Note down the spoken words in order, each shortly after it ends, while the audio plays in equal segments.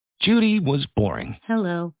Judy was boring.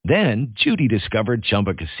 Hello. Then Judy discovered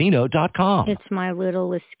ChumbaCasino.com. It's my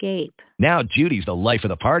little escape. Now Judy's the life of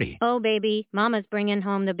the party. Oh, baby, mama's bringing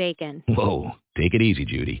home the bacon. Whoa, take it easy,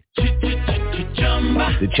 Judy.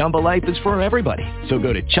 The Chumba life is for everybody. So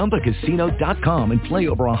go to ChumbaCasino.com and play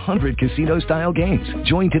over 100 casino-style games.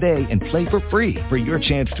 Join today and play for free for your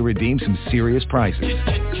chance to redeem some serious prizes.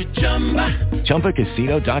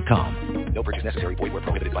 ChumbaCasino.com. No purchase necessary. Void where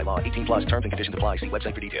prohibited by law. 18 plus terms and conditions apply. See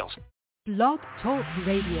website for details. Blog Talk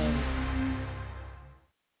Radio.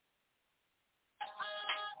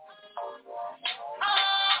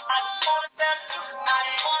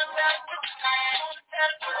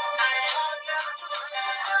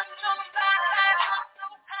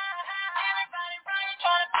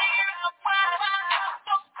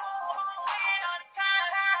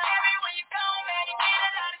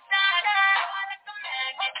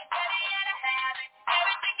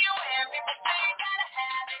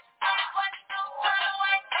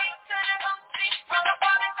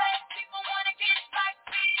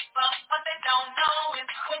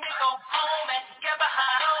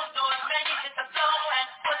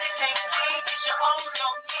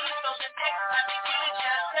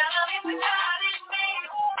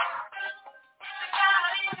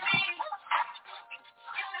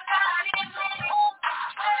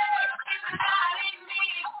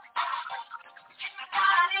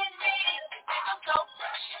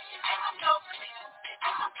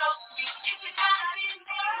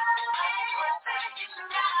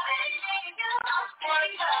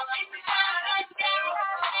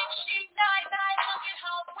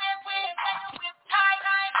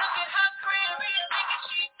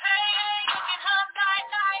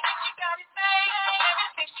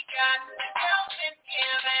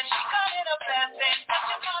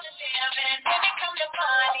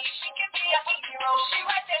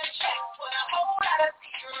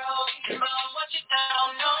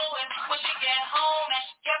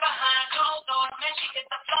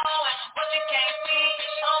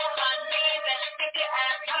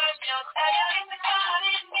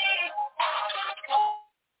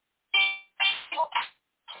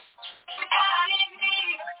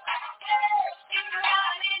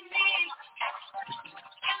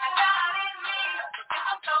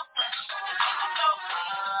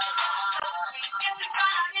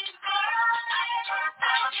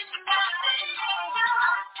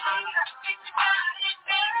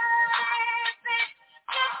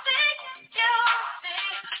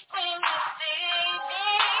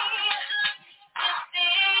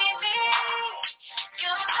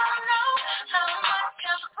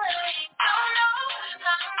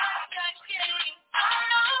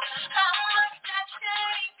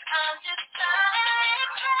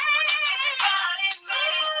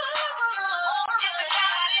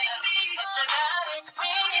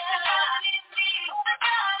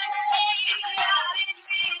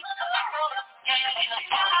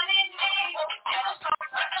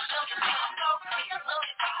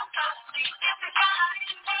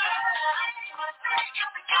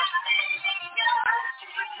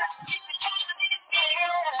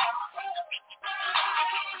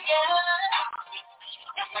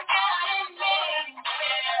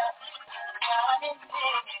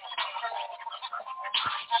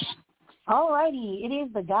 Alrighty, it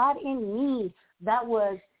is the God in Me. That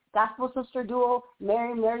was gospel sister duo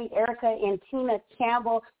Mary Erica and Tina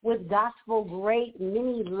Campbell with gospel great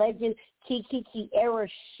mini legend Kiki Kiera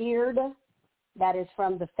Sheard. That is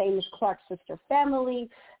from the famous Clark sister family.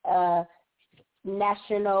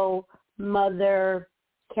 National mother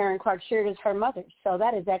Karen Clark Sheard is her mother. So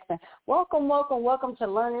that is excellent. Welcome to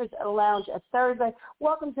Learners Lounge Thursday.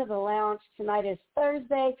 Welcome to the lounge. Tonight is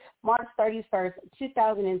Thursday, March 31st,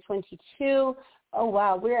 2022. Oh,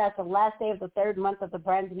 wow. We're at the last day of the third month of the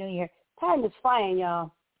brand new year. Time is flying,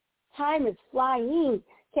 y'all. Time is flying.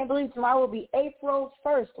 Can't believe tomorrow will be April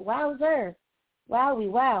 1st. Wowzer. Wowie,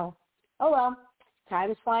 wow. Oh, well.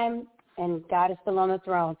 Time is flying, and God is still on the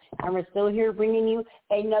throne. And we're still here bringing you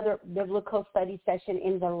another biblical study session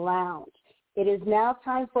in the lounge. It is now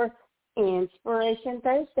time for Inspiration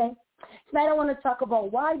Thursday. Tonight I want to talk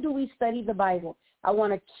about why do we study the Bible. I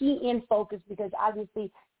want to key in focus because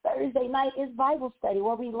obviously Thursday night is Bible study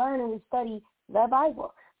where we learn and we study the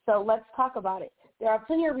Bible. So let's talk about it. There are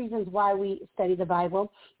plenty of reasons why we study the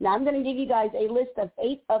Bible. Now I'm going to give you guys a list of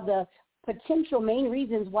 8 of the potential main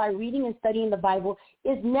reasons why reading and studying the Bible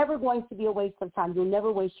is never going to be a waste of time. You'll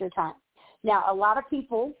never waste your time. Now, a lot of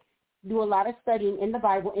people do a lot of studying in the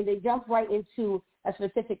Bible, and they jump right into a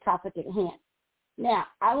specific topic at hand. Now,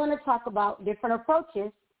 I want to talk about different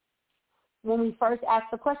approaches when we first ask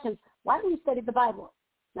the questions, why do we study the Bible?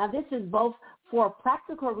 Now, this is both for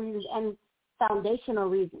practical reasons and foundational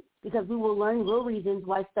reasons, because we will learn real reasons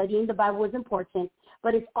why studying the Bible is important,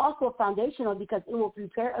 but it's also foundational because it will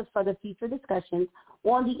prepare us for the future discussions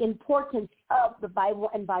on the importance of the Bible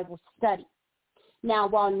and Bible study. Now,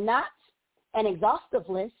 while not an exhaustive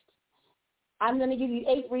list, I'm going to give you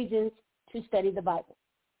 8 reasons to study the Bible.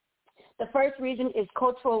 The first reason is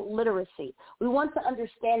cultural literacy. We want to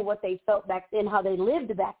understand what they felt back then, how they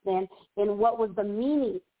lived back then, and what was the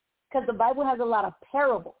meaning, because the Bible has a lot of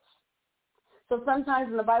parables. So sometimes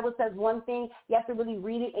when the Bible says one thing, you have to really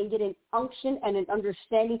read it and get an unction and an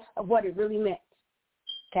understanding of what it really meant,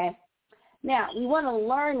 okay? Now, we want to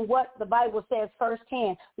learn what the Bible says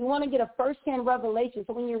firsthand. We want to get a firsthand revelation.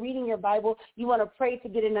 So when you're reading your Bible, you want to pray to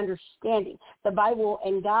get an understanding. The Bible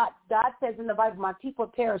and God says in the Bible, my people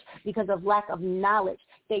perish because of lack of knowledge.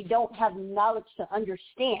 They don't have knowledge to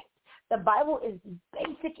understand. The Bible is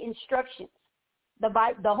basic instructions. The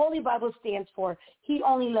Holy Bible stands for He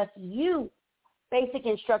only left you basic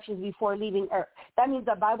instructions before leaving earth. That means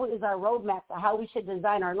the Bible is our roadmap for how we should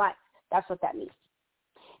design our life. That's what that means.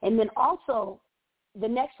 And then also, the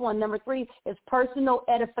next one, number 3, is personal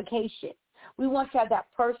edification. We want to have that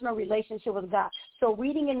personal relationship with God. So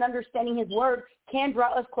reading and understanding His Word can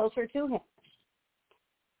draw us closer to Him.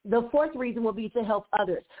 The 4th reason will be to help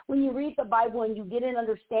others. When you read the Bible and you get an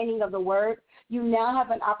understanding of the Word, you now have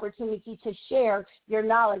an opportunity to share your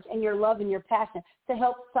knowledge and your love and your passion to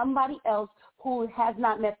help somebody else who has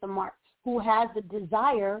not met the mark, who has a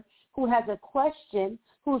desire, who has a question,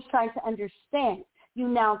 who's trying to understand. You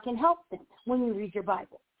now can help them when you read your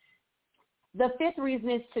Bible. The 5th reason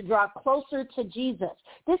is to draw closer to Jesus.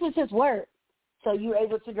 This is His Word. So you're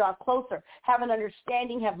able to draw closer, have an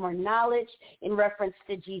understanding, have more knowledge in reference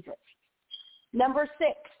to Jesus. Number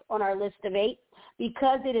 6 on our list of 8,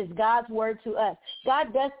 because it is God's Word to us.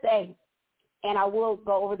 God does say, and I will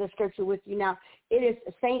go over the scripture with you now, it is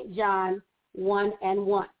St. John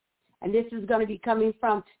 1:1. And this is going to be coming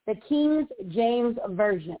from the King James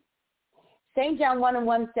Version. St. John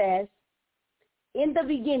 1:1 says, in the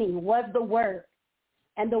beginning was the Word,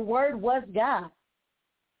 and the Word was God.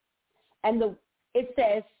 And it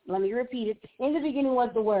says, let me repeat it, in the beginning was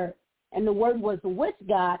the Word, and the Word was with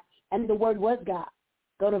God, and the Word was God.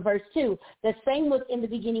 Go to verse 2. The same was in the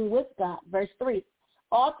beginning with God. Verse 3.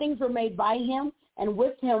 All things were made by Him, and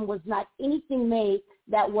with Him was not anything made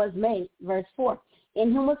that was made. Verse 4.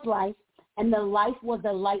 In Him was life, and the life was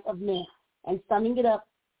the light of men. And summing it up,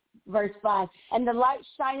 verse 5, and the light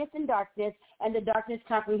shineth in darkness, and the darkness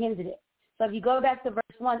comprehended it. So if you go back to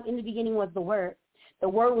verse 1, in the beginning was the Word. The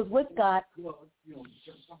Word was with God,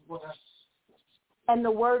 and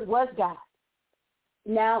the Word was God.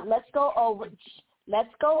 Now let's go over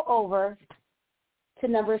to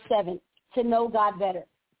number 7, to know God better.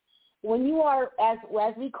 When you are,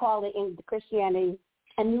 as we call it in Christianity,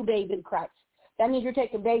 a new baby in Christ, that means you're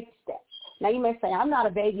taking baby steps. Now you may say, I'm not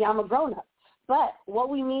a baby, I'm a grown-up. But what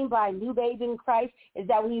we mean by new baby in Christ is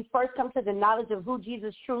that when you first come to the knowledge of who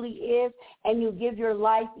Jesus truly is and you give your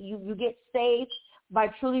life, you get saved by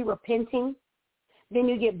truly repenting, then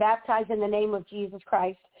you get baptized in the name of Jesus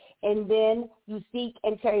Christ, and then you seek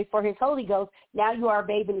and tarry for His Holy Ghost. Now you are a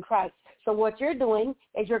babe in Christ. So what you're doing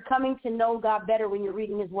is you're coming to know God better when you're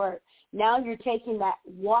reading His Word. Now you're taking that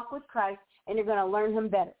walk with Christ, and you're going to learn Him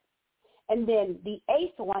better. And then the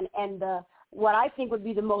 8th one, and what I think would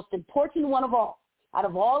be the most important one of all, out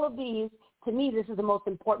of all of these, to me this is the most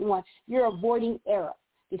important one. You're avoiding error.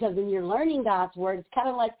 Because when you're learning God's Word, it's kind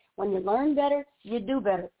of like when you learn better, you do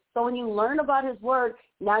better. So when you learn about His Word,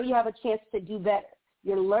 now you have a chance to do better.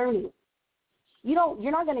 You're learning.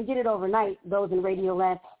 You're not going to get it overnight, those in Radio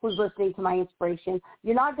Land who's listening to my inspiration.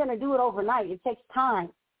 You're not going to do it overnight. It takes time.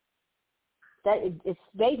 It's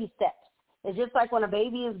baby steps. It's just like when a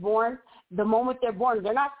baby is born, the moment they're born,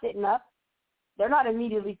 they're not sitting up. They're not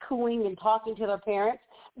immediately cooing and talking to their parents.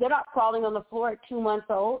 They're not crawling on the floor at 2 months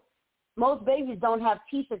old. Most babies don't have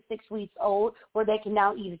teeth at 6 weeks old where they can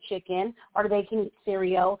now eat a chicken or they can eat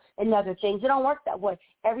cereal and other things. It don't work that way.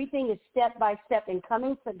 Everything is step by step, and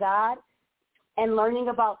coming to God and learning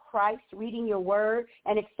about Christ, reading your Word,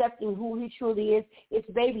 and accepting who He truly is, it's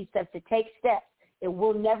baby steps. It takes steps. It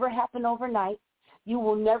will never happen overnight. You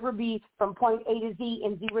will never be from point A to Z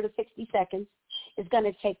in 0 to 60 seconds. It's going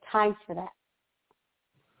to take time for that.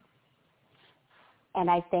 And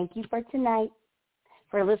I thank you for tonight,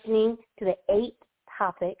 for listening to the 8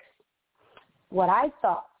 topics, what I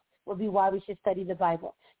thought would be why we should study the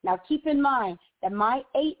Bible. Now, keep in mind that my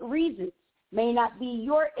 8 reasons may not be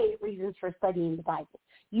your 8 reasons for studying the Bible.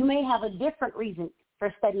 You may have a different reason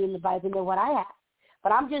for studying the Bible than what I have.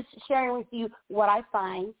 But I'm just sharing with you what I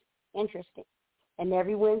find interesting. And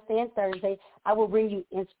every Wednesday and Thursday, I will bring you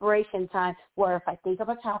inspiration time where if I think of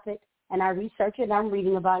a topic and I research it and I'm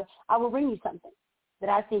reading about it, I will bring you something that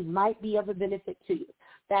I think might be of a benefit to you.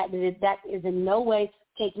 That is in no way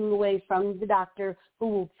taking away from the doctor who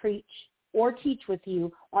will preach or teach with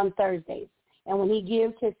you on Thursdays. And when he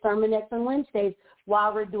gives his sermonettes on Wednesdays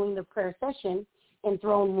while we're doing the prayer session in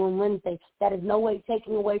Throne Room Wednesday, that is no way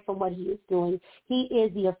taking away from what he is doing. He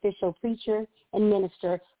is the official preacher and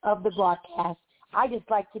minister of the broadcast. I just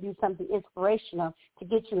like to do something inspirational to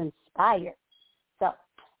get you inspired. So,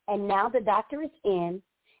 and now the doctor is in,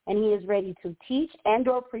 and he is ready to teach and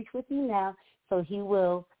or preach with you now, so he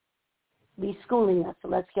will be schooling us. So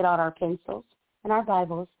let's get out our pencils and our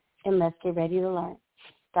Bibles, and let's get ready to learn.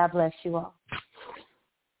 God bless you all.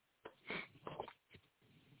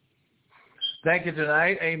 Thank you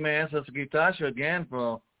tonight. Amen, Sister Gitasha, again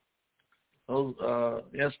for those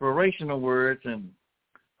inspirational words. And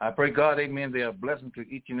I pray, God, amen, they are a blessing to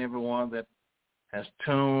each and every one that has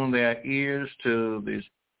tuned their ears to this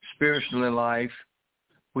spiritual life.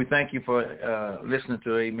 We thank you for listening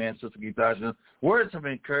to, amen, Sister Gitasha. Words of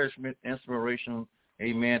encouragement, inspiration,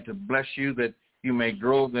 amen, to bless you that you may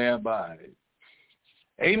grow thereby.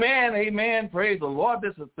 Amen, amen. Praise the Lord.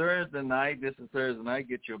 This is Thursday night. Get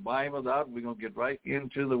your Bibles out. We're going to get right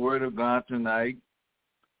into the Word of God tonight.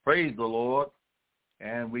 Praise the Lord.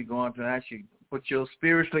 And we're going to actually put your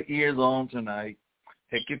spiritual ears on tonight.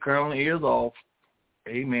 Take your curling ears off.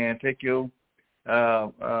 Amen. Take your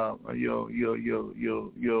boxing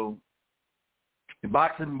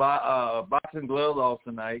gloves off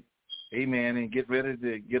tonight. Amen. And get ready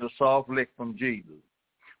to get a soft lick from Jesus.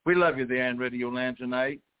 We love you there in Radio Land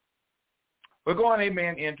tonight. We're going,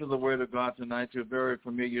 amen, into the Word of God tonight to a very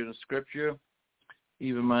familiar scripture.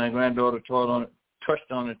 Even my granddaughter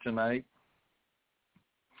touched on it tonight.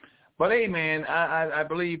 But, amen, I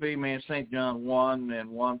believe, amen, St. John 1 and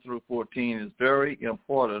 1 through 14 is very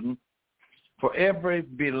important for every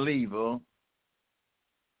believer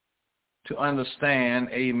to understand,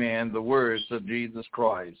 amen, the words of Jesus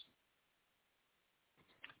Christ.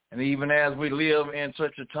 And even as we live in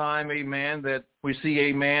such a time, amen, that we see,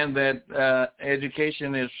 amen, that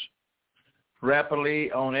education is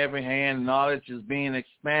rapidly on every hand, knowledge is being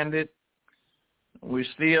expanded, we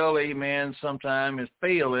still, amen, sometimes is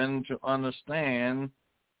failing to understand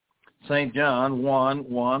St. John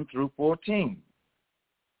 1 through 14.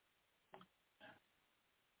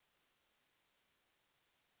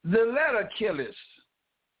 The letter killeth,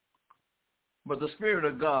 but the Spirit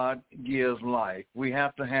of God gives life. We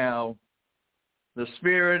have to have the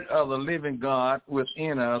Spirit of the living God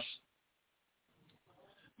within us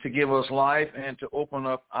to give us life and to open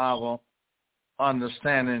up our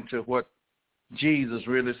understanding to what Jesus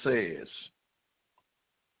really says.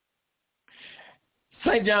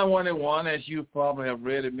 St. John 1:1, as you probably have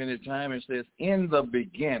read it many times, it says, in the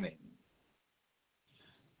beginning.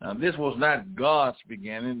 Now, this was not God's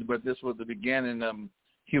beginning, but this was the beginning of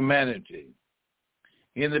humanity.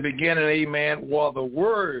 In the beginning, amen, was the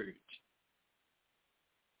Word.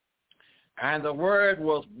 And the Word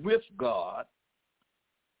was with God.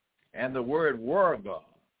 And the Word were God.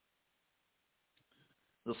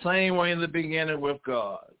 The same way in the beginning with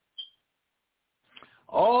God.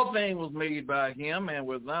 All things was made by him, and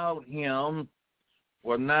without him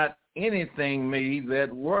were not anything made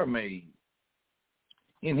that were made.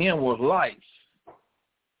 In him was life,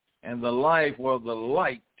 and the life was the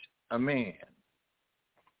light of man.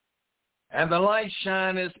 And the light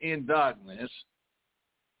shineth in darkness,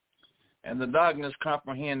 and the darkness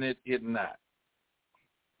comprehended it not.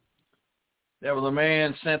 There was a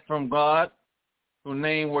man sent from God, whose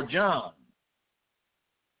name was John.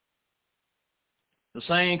 The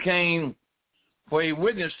same came for a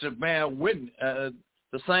witness to bear witness.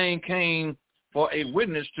 The same came for a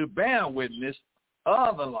witness to bear witness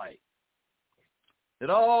of the light,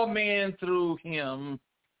 that all men through him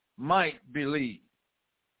might believe.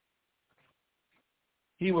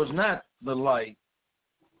 He was not the light,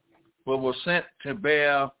 but was sent to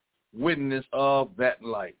bear witness of that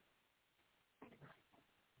light.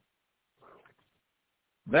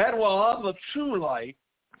 That was the true light,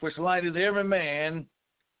 which lighteth every man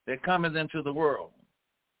that cometh into the world.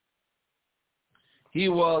 He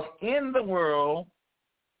was in the world,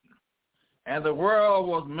 and the world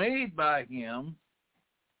was made by him,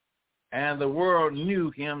 and the world knew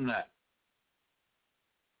him not.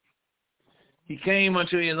 He came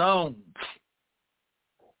unto his own,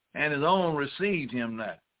 and his own received him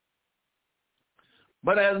not.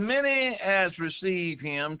 But as many as receive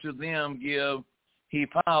him, to them give he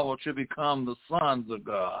power to become the sons of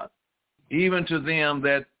God, even to them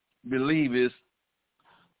that believeth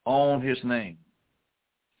on his name.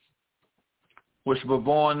 which were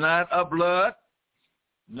born not of blood,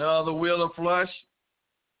 nor of the will of flesh,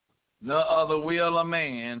 nor of the will of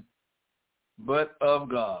man, but of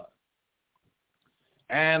God.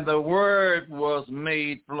 And the Word was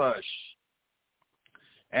made flesh,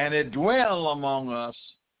 and it dwelt among us,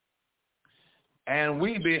 and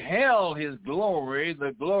we beheld his glory,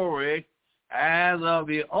 the glory as of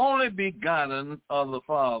the only begotten of the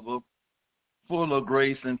Father, full of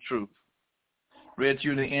grace and truth. Read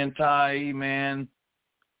you the entire, amen,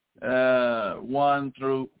 1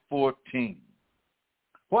 through 14.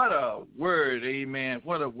 What a word, amen,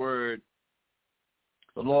 what a word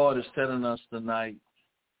the Lord is telling us tonight.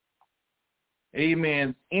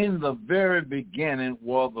 Amen. In the very beginning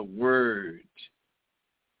was the Word,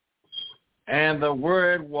 and the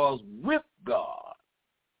Word was with God,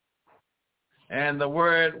 and the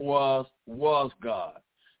Word was God.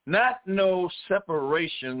 Not no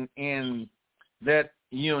separation in that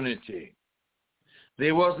unity.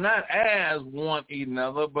 They was not as one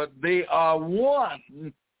another, but they are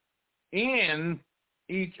one in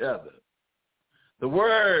each other. The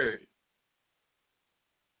Word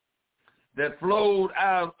that flowed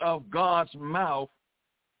out of God's mouth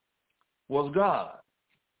was God.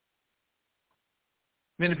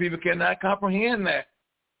 Many people cannot comprehend that.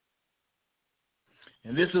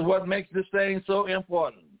 And this is what makes this thing so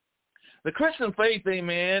important. The Christian faith,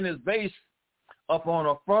 amen, is based upon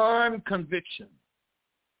a firm conviction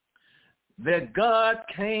that God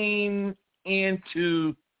came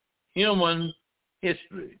into human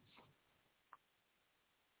history.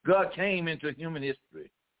 God came into human history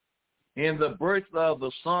in the birth of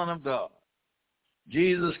the Son of God.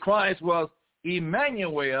 Jesus Christ was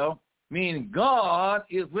Emmanuel, meaning God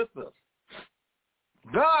is with us.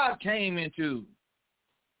 God came into,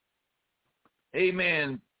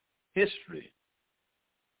 amen, history.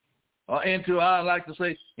 Or into, I like to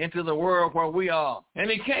say, into the world where we are.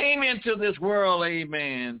 And he came into this world,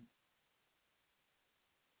 amen,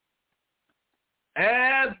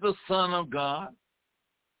 as the Son of God,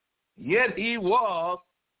 yet he was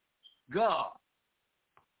God.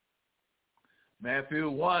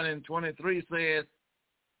 Matthew 1:23 says,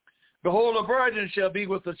 behold, a virgin shall be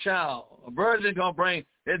with a child. A virgin going to bring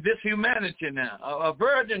this humanity now. A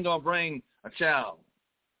virgin going to bring a child.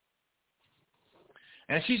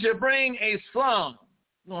 And she shall bring a son.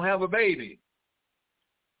 Going to have a baby.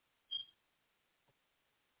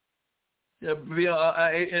 She'll bring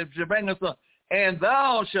a son. And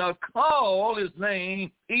thou shalt call his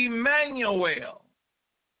name Emmanuel,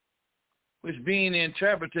 which being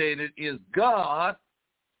interpreted is God.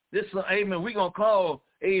 This, amen, we're going to call,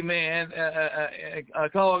 amen,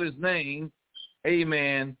 call his name,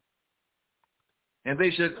 amen, and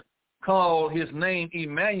they should call his name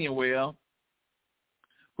Emmanuel,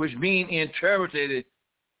 which being interpreted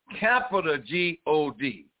capital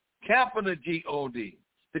G-O-D, capital G-O-D.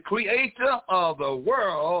 The creator of the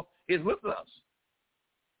world is with us.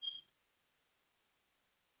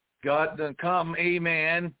 God done come,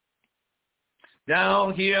 amen,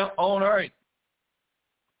 down here on earth.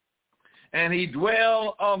 And he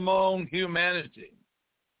dwell among humanity.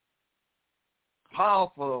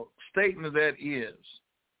 Powerful statement that is.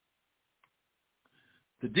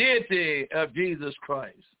 The deity of Jesus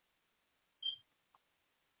Christ.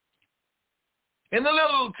 In the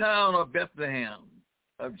little town of Bethlehem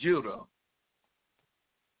of Judah,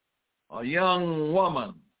 a young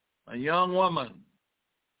woman,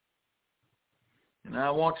 and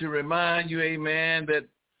I want to remind you, amen, that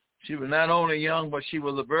she was not only young, but she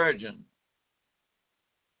was a virgin.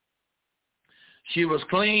 She was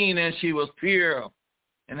clean and she was pure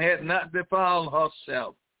and had not defiled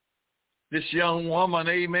herself. This young woman,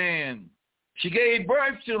 amen, she gave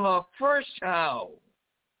birth to her first child.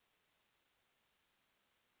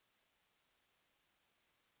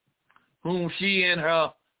 Whom she and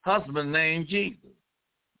her husband named Jesus.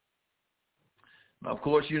 Of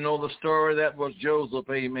course, you know the story. That was Joseph,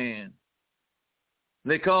 amen.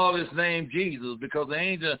 They called his name Jesus because the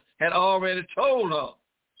angel had already told her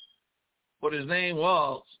what his name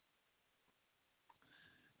was.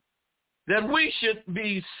 That we should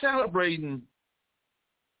be celebrating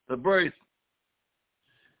the birth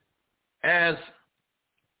as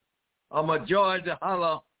a majority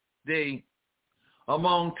holiday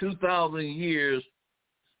among 2,000 years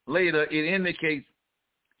later. It indicates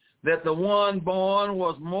that the one born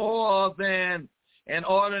was more than an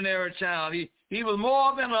ordinary child. He was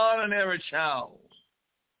more than an ordinary child.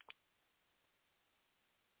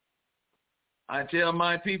 I tell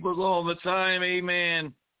my people all the time,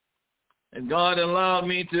 amen, and God allowed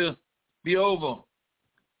me to be over.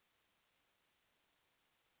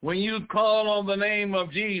 When you call on the name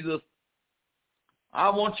of Jesus, I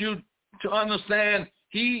want you to understand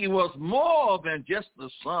he was more than just the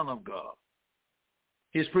Son of God.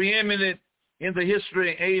 He's preeminent in the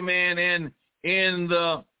history, amen, and in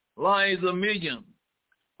the lives of millions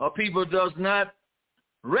of people does not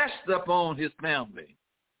rest upon his family.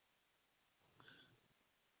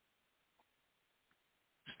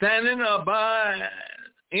 Standing by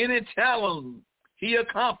any talent he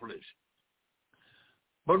accomplished,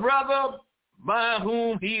 but rather by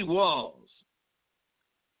whom he was.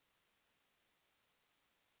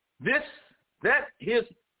 That his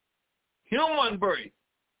human birth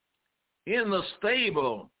in the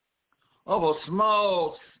stable of a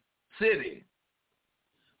small city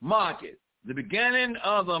market, the beginning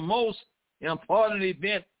of the most important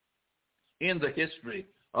event in the history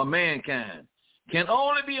of mankind, can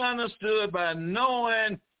only be understood by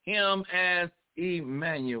knowing him as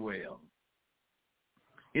Emmanuel.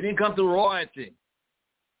 He didn't come through royalty.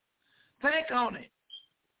 Think on it.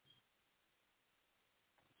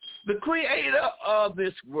 The creator of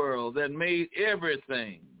this world that made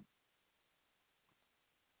everything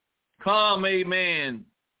come, amen,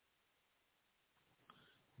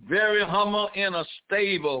 very humble in a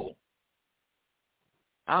stable.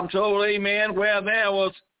 I'm told, amen, where there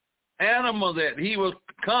was animals that he was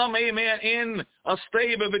come, amen, in a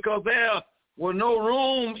stable because there was no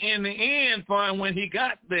room in the inn for him when he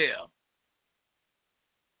got there.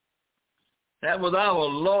 That was our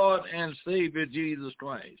Lord and Savior, Jesus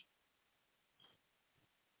Christ.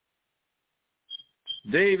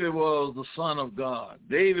 David was the Son of God.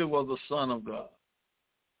 David was the Son of God.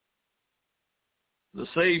 The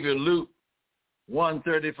Savior, Luke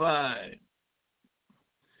 1:35,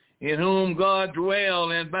 in whom God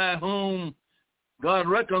dwells and by whom God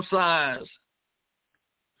reconciles.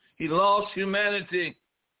 He lost humanity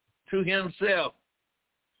to himself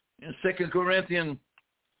in 2 Corinthians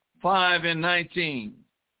 5:19.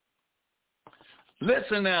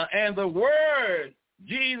 Listen now, and the Word,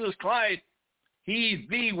 Jesus Christ, he's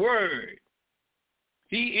the Word.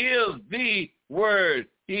 He is the Word.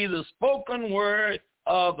 He's the spoken word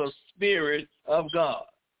of the Spirit of God.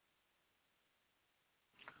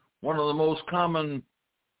 One of the most common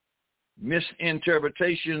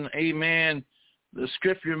misinterpretation, amen, the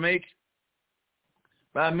Scripture makes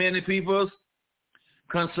by many people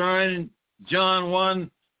concerning John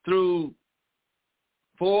 1-4,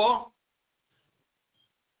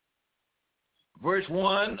 verse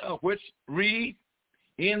 1, of which read,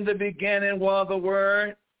 in the beginning was the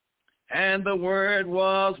Word, and the Word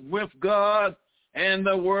was with God, and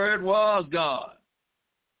the Word was God.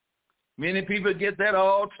 Many people get that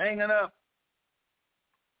all tangled up.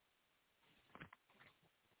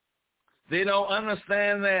 They don't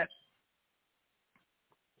understand that.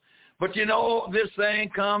 But you know, this thing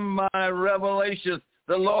come by revelation.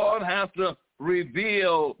 The Lord has to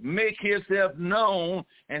reveal, make himself known,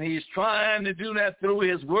 and he's trying to do that through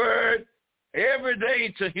his word every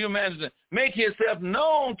day to humanity. Make himself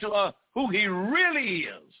known to who he really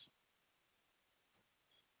is.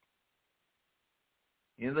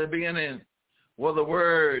 In the beginning was the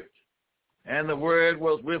Word, and the Word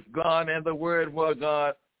was with God, and the Word was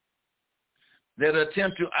God. That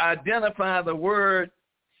attempt to identify the Word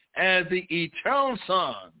as the eternal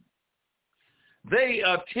Son, they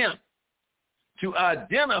attempt to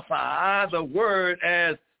identify the Word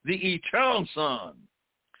as the eternal Son,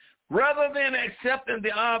 rather than accepting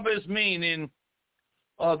the obvious meaning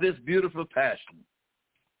of this beautiful passion.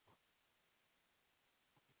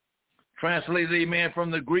 Translated, amen,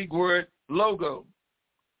 from the Greek word logo.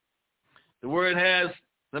 The word has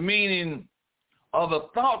the meaning of a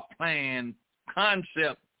thought plan,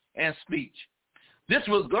 concept, and speech. This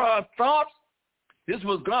was God's thought. This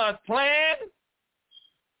was God's plan.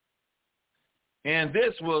 And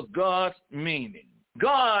this was God's meaning.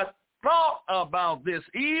 God thought about this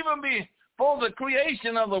even before the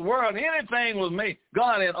creation of the world. Anything was made.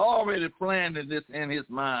 God had already planned this in his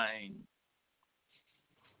mind.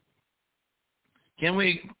 Can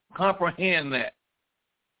we comprehend that?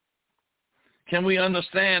 Can we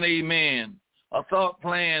understand, amen, a thought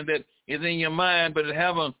plan that is in your mind but it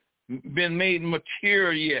haven't been made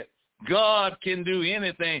material yet? God can do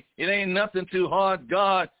anything. It ain't nothing too hard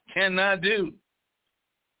God cannot do.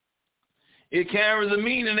 It carries the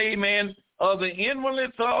meaning, amen, of the inwardly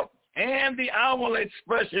thought and the outward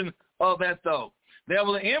expression of that thought. There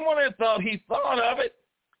was an inwardly thought, he thought of it,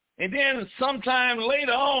 and then sometime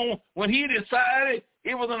later on, when he decided,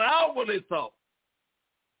 it was an outwardly thought.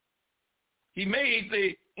 He made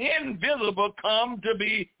the invisible come to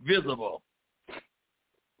be visible.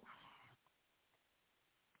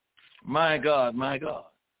 My God, my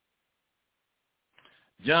God.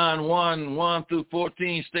 John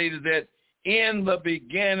 1:1-14 stated that in the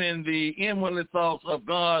beginning, the inwardly thoughts of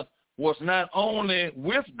God was not only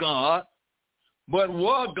with God, but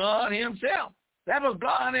was God himself. That was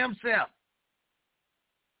God himself.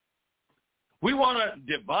 We want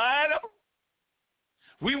to divide them.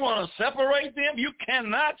 We want to separate them. You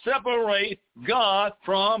cannot separate God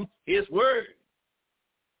from his word.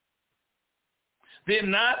 They're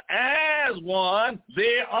not as one.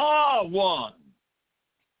 They are one.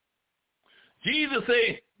 Jesus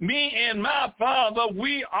said, me and my Father,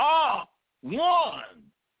 we are one.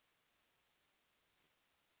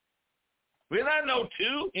 We're not no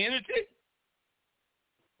two entity.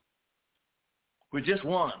 We're just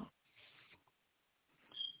one.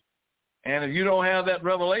 And if you don't have that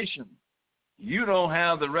revelation, you don't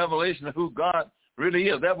have the revelation of who God really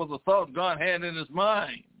is. That was the thought God had in his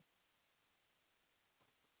mind.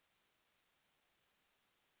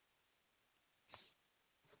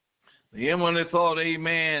 The inwardly thought,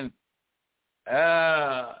 amen,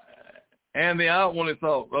 and the outwardly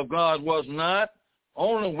thought of God was not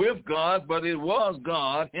only with God, but it was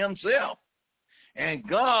God himself. And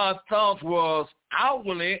God's thought was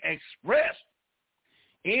outwardly expressed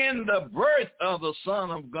in the birth of the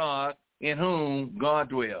Son of God in whom God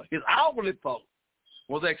dwelled. His outwardly thought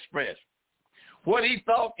was expressed. What he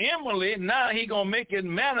thought inwardly, now he going to make it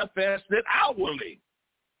manifested outwardly.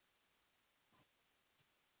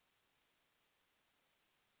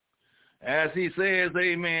 As he says,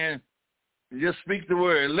 amen, just speak the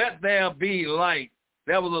word. Let there be light.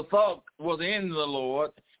 That was a thought was in the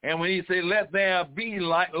Lord. And when he said, let there be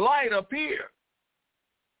light, light appeared.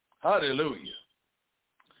 Hallelujah.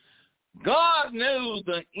 God knows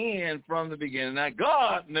the end from the beginning. Now,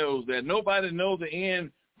 God knows that. Nobody knows the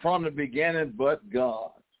end from the beginning but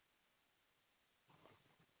God.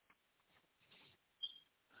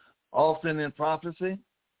 Often in prophecy,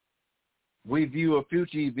 we view a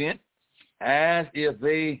future event as if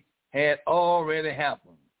they had already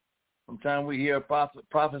happened. Sometimes we hear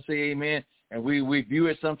prophecy, amen, and we view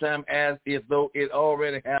it sometimes as if though it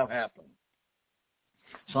already have happened.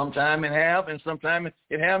 Sometimes it have, and sometimes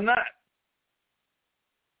it have not.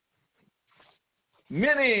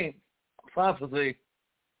 Many prophecy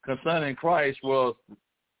concerning Christ was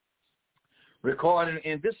recorded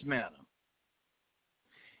in this manner.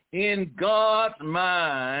 In God's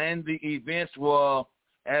mind, the events were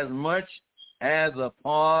as much as a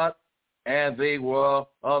part as they were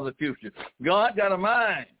of the future. God got a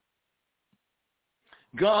mind.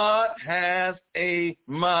 God has a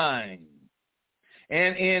mind.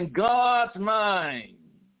 And in God's mind,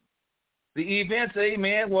 the events,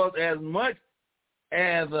 amen, was as much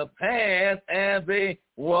as the past as they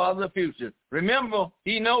were the future. Remember,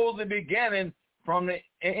 he knows the beginning from the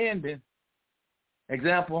ending.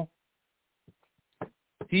 Example,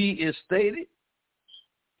 he is stated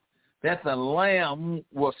that the lamb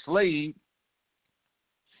was slain.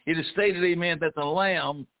 It is stated, amen, that the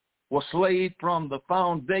lamb was slain from the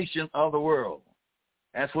foundation of the world.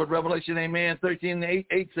 That's what Revelation, amen,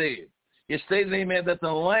 13:8 said. It stated, amen, that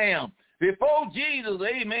the lamb, before Jesus,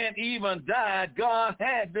 amen, even died, God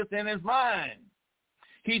had this in his mind.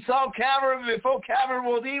 He saw Calvary before Calvary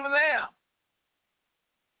was even there.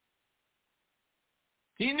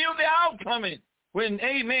 He knew the outcome. When,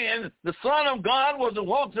 amen, the Son of God was to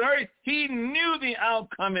walk the earth, he knew the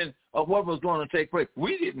outcome of what was going to take place.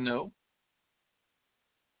 We didn't know.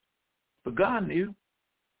 But God knew.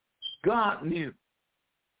 God knew.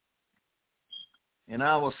 In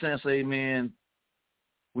our sense, amen,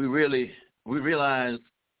 we realize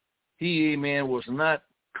he, amen, was not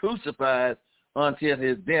crucified until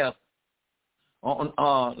his death.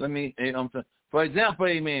 For example,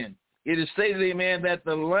 amen, it is stated, amen, that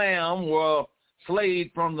the lamb was slain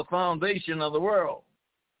from the foundation of the world.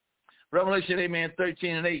 Revelation, amen,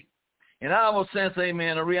 13:8. In our sense,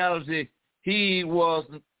 amen, in reality, he was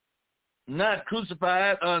not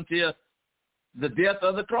crucified until the death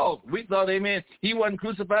of the cross. We thought, amen, he wasn't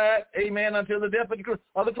crucified, amen, until the death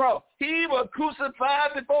of the cross. He was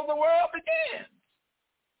crucified before the world began.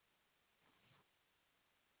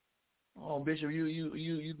 Oh, Bishop,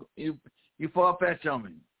 you far-fetched on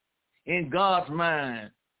me. In God's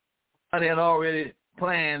mind, God had already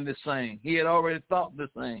planned this thing. He had already thought this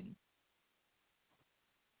thing.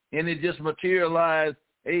 And it just materialized,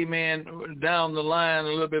 amen, down the line a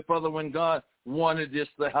little bit further when God wanted this,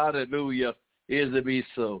 the hallelujah, is to be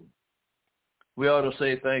so. We ought to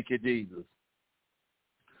say thank you, Jesus.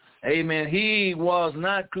 Amen. He was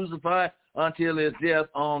not crucified until his death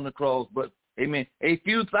on the cross. But, amen, a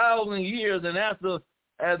few thousand years and after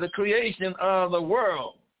the creation of the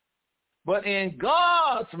world, But in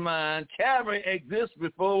God's mind, Calvary exists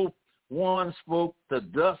before one spoke the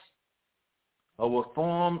dust or was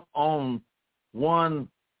formed on one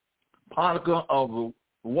particle of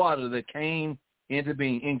water that came into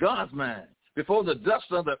being. In God's mind, before the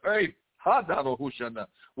dust of the earth, was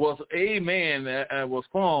was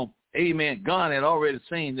formed, amen, God had already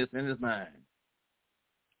seen this in his mind.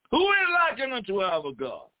 Who is likened unto our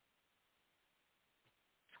God?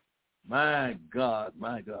 My God,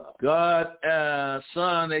 my God. God's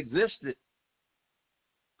Son existed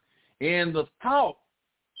in the thoughts,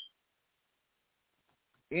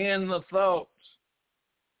 in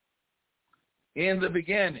the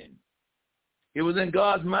beginning. It was in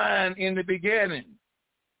God's mind in the beginning.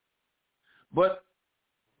 But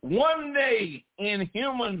one day in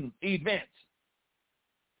human events,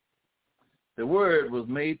 the Word was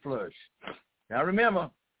made flesh. Now remember,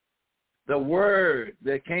 the Word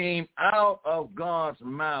that came out of God's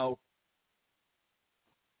mouth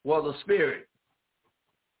was a spirit.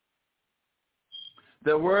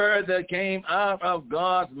 The Word that came out of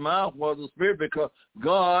God's mouth was a spirit, because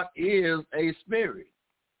God is a spirit.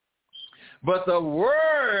 But the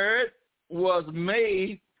Word was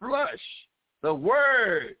made flesh. The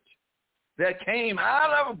Word that came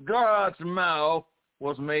out of God's mouth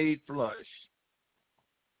was made flesh.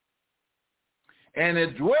 And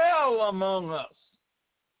it dwelled among us.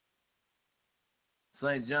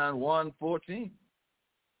 St. John 1:14.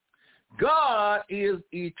 God is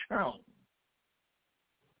eternal.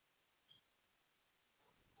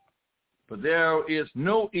 But there is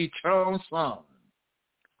no eternal Son.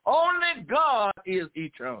 Only God is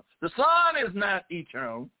eternal. The Son is not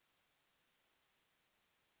eternal.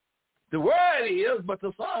 The Word is, but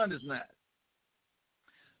the Son is not.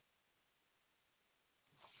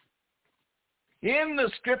 In the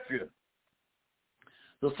Scripture,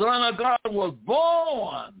 the Son of God was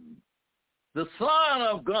born. The Son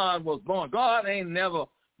of God was born. God ain't never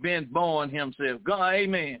been born himself. God,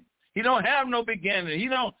 amen. He don't have no beginning. He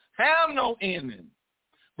don't have no ending.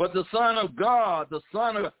 But the Son of God, the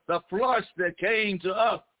Son of the flesh that came to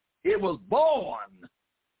us, it was born.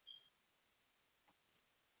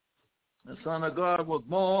 The Son of God was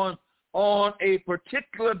born on a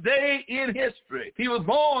particular day in history. He was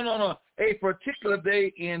born on a particular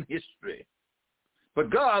day in history. But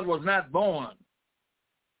God was not born.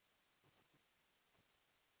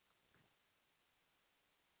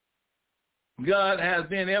 God has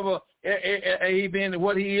been he been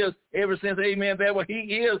what he is ever since, amen, that what he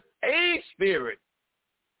is, a spirit.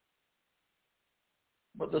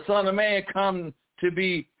 But the Son of Man come to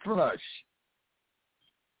be flesh.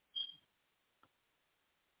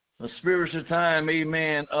 The spiritual time,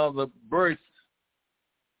 amen, of the birth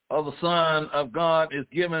of the Son of God is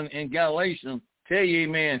given in Galatians. Tell you,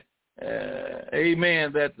 amen,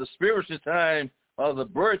 amen, that the spiritual time of the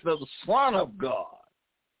birth of the Son of God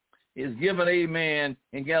is given, amen,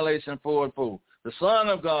 in Galatians 4:4. The Son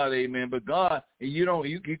of God, amen, but God,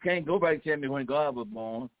 you can't go back and tell me when God was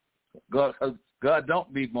born. God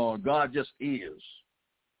don't be born. God just is.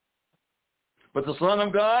 But the Son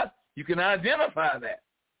of God, you can identify that.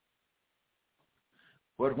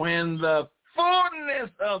 But when the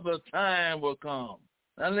fullness of the time will come,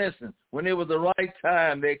 now listen, when it was the right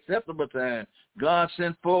time, the acceptable time, God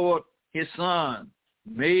sent forward his Son,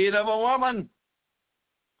 made of a woman.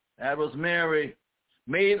 That was Mary,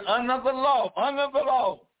 made under the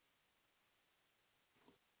law.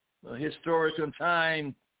 The historical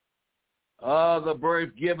time of the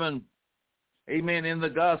birth given, amen, in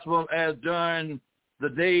the gospel as during the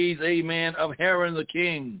days, amen, of Herod the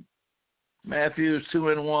king. Matthew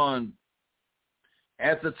 2:1.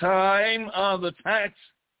 At the time of the tax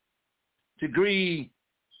decree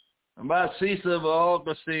by Caesar of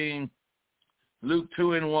Augustine, Luke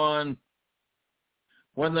 2:1.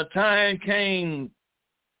 When the time came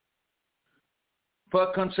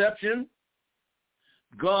for conception,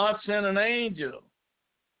 God sent an angel.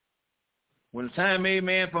 When the time,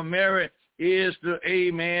 amen, for Mary is to,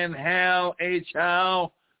 amen, have a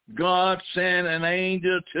child, God sent an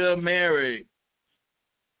angel to Mary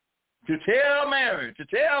to tell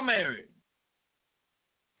Mary.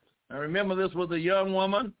 Now remember, this was a young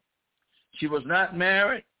woman. She was not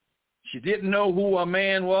married. She didn't know who a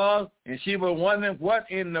man was, and she was wondering what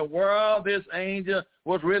in the world this angel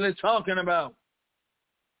was really talking about.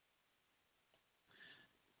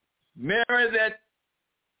 Mary, that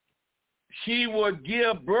she would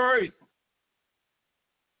give birth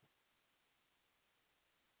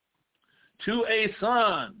to a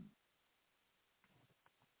son.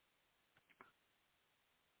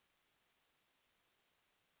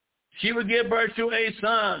 She would give birth to a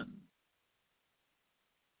son.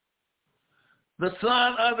 the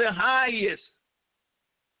Son of the highest.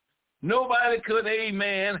 Nobody could,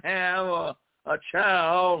 amen, have a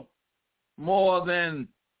child more than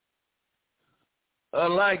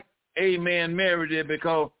like, amen, Mary did,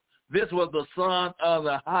 because this was the Son of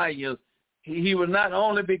the highest. He was not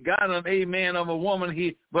only begotten, amen, of a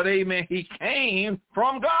woman, but, amen, he came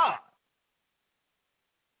from God.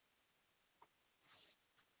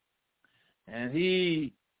 And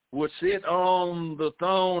he would sit on the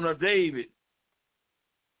throne of David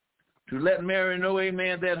to let Mary know,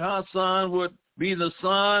 amen, that her son would be the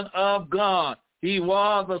Son of God. He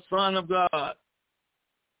was the Son of God.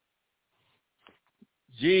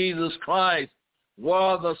 Jesus Christ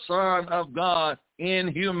was the Son of God in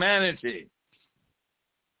humanity.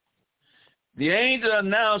 The angel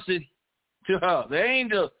announced it to her. The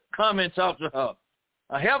angel come and talk to her.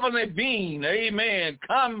 A heavenly being, amen,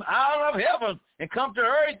 come out of heaven and come to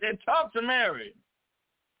earth and talk to Mary.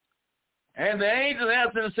 And the angel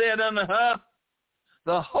answered and said unto her,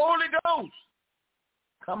 the Holy Ghost,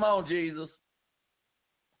 come on, Jesus,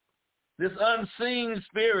 this unseen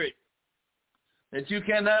spirit that you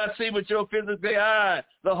cannot see with your physical eye,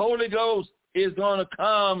 the Holy Ghost is going to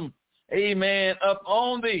come, amen, up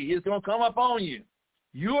on thee. It's going to come up on you.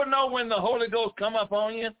 You will know when the Holy Ghost come up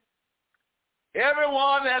on you.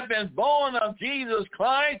 Everyone that has been born of Jesus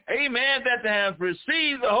Christ, amen, that have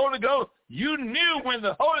received the Holy Ghost, you knew when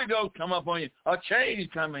the Holy Ghost come up on you, a change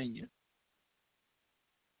come in you.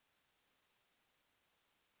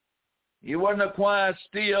 It wasn't a quiet,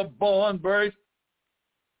 stillborn birth,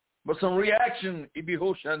 but some reaction,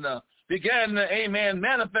 began to, amen,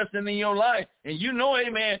 manifesting in your life. And you know,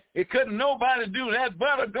 amen, it couldn't nobody do that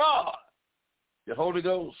but a God. The Holy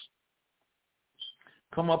Ghost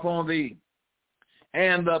come upon thee.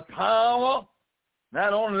 And the power,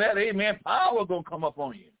 not only that, amen, power going to come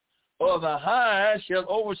upon you. Or the high shall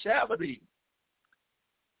overshadow thee.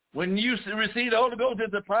 When you receive the Holy Ghost,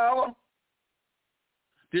 did the power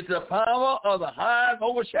of the high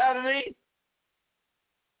overshadow thee?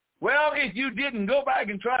 Well, if you didn't, go back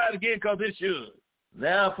and try it again, because it should.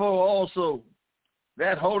 Therefore also,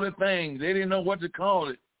 that holy thing, they didn't know what to call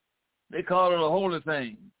it. They called it a holy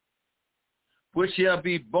thing, which shall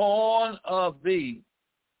be born of thee,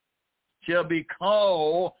 shall be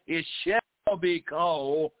called the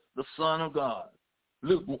Son of God.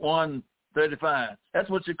 Luke 1:35. That's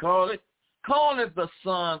what you call it. Call it the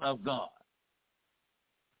Son of God.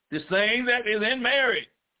 The same that is in Mary,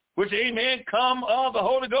 which, amen, come of the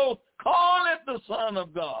Holy Ghost. Call it the Son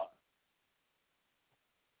of God.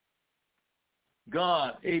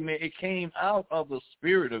 God, amen, it came out of the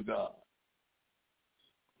Spirit of God.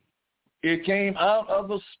 It came out of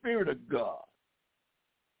the Spirit of God.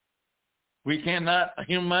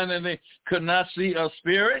 Humanity could not see a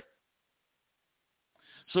spirit.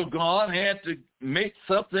 So God had to make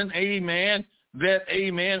something, amen, that,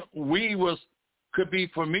 amen, could be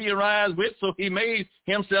familiarized with. So he made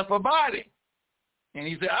himself a body. And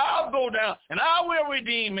he said, I'll go down and I will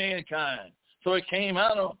redeem mankind. So it came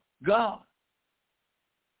out of God.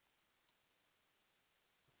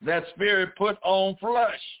 That spirit put on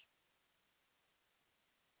flesh.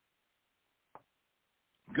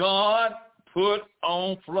 God put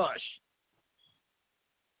on flesh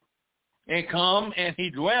and come and he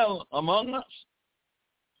dwelled among us.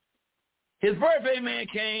 His birth, amen,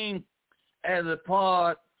 came as a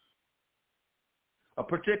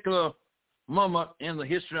particular moment in the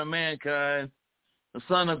history of mankind. The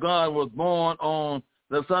Son of God was born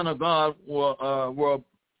were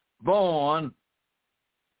born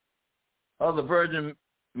of the Virgin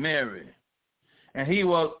Mary. And he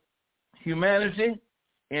was humanity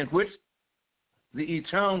in which the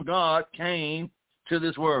eternal God came to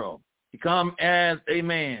this world. He came as a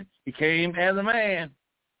man. He came as a man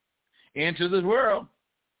into this world.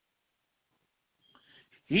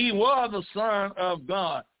 He was the Son of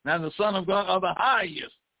God. Now, the Son of God of the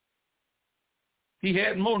highest. He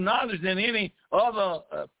had more knowledge than any other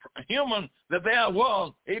human that there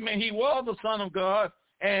was. Amen. He was the Son of God.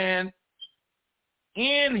 And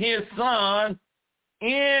in his Son,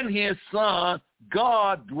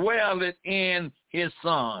 God dwelled in his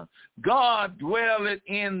Son. God dwelled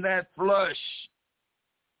in that flesh.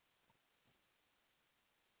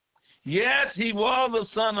 Yes, he was the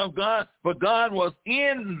Son of God, but God was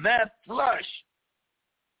in that flesh.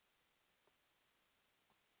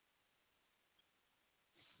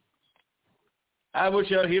 I wish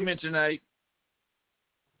y'all hear me tonight.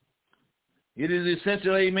 It is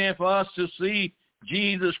essential, amen, for us to see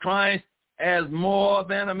Jesus Christ as more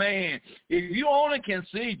than a man. If you only can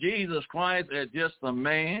see Jesus Christ as just a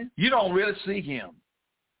man, you don't really see him.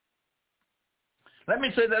 Let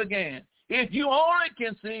me say that again. if you only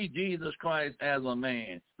can see Jesus Christ as a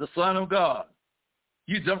man, the Son of God,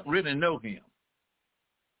 you don't really know him.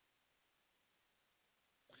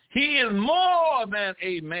 He is more than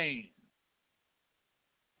a man.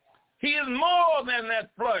 He is more than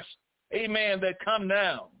that flesh, amen, that come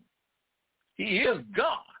down. He is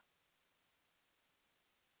God.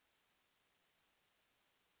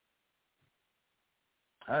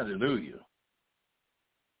 Hallelujah.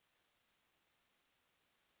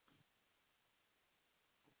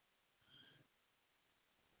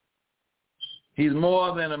 He's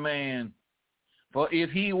more than a man. For if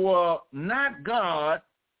he were not God,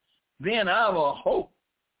 then our hope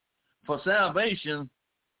for salvation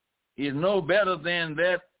is no better than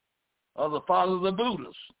that of the followers of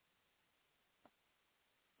Buddhists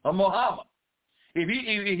or Muhammad. If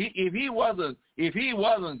he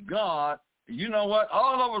wasn't God, you know what?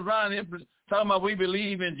 All of us around here talking about we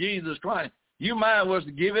believe in Jesus Christ. You might as well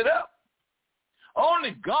give it up.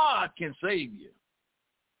 Only God can save you.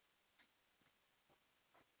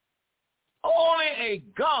 Only a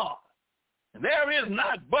God. And there is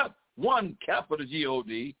not but one capital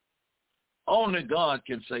G-O-D. Only God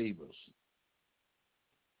can save us.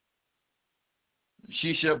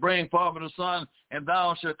 She shall bring forth a son, and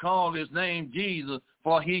thou shalt call his name Jesus,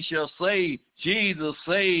 for he shall save. Jesus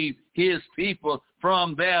saved his people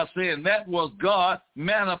from their sin. That was God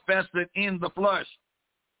manifested in the flesh,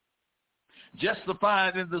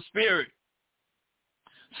 justified in the spirit,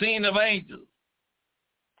 seen of angels,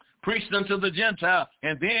 preached unto the Gentiles,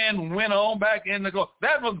 and then went on back in the glory.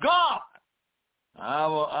 That was God.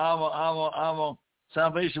 Our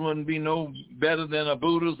salvation wouldn't be no better than a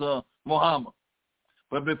Buddha's or Muhammad.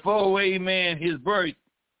 But before, amen, his birth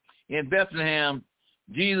in Bethlehem,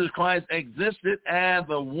 Jesus Christ existed as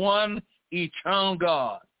the one eternal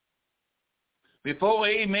God. Before,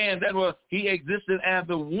 amen, he existed as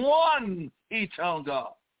the one eternal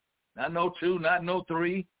God. Not no two, not no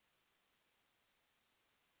three.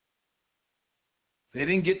 They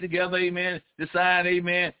didn't get together, amen, decide,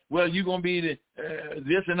 amen, well, you're going to be this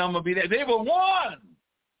and I'm going to be that. They were one.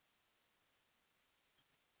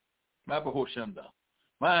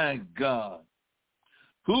 My God.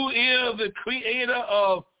 Who is the creator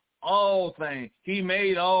of all things? He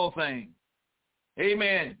made all things.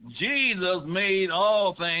 Amen. Jesus made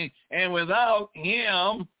all things, and without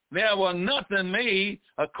him, there was nothing made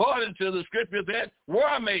according to the scripture that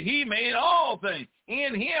were made. He made all things.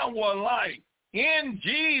 In him was life. In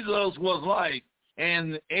Jesus was life.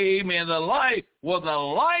 And, amen, the life was the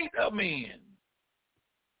light of men.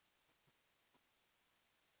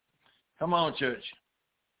 Come on, church.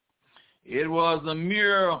 It was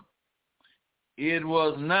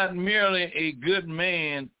not merely a good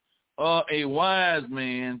man or a wise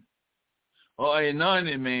man or a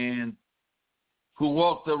anointed man who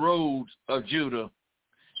walked the roads of Judah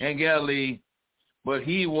and Galilee, but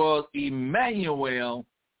he was Emmanuel,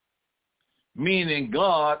 meaning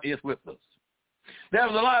God is with us. There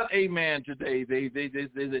was a lot of amen today. They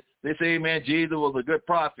say, amen, Jesus was a good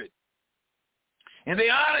prophet. And they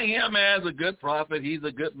honor him as a good prophet. He's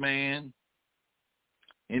a good man.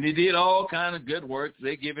 And he did all kind of good works.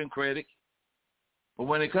 They give him credit. But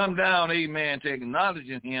when it comes down, amen, to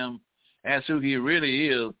acknowledging him as who he really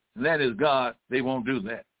is, and that is God, they won't do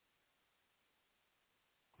that.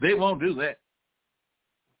 They won't do that.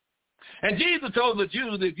 And Jesus told the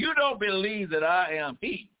Jews, if you don't believe that I am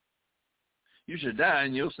he, you should die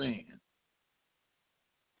in your sin.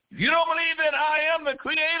 If you don't believe that I am the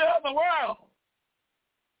creator of the world,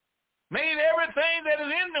 made everything that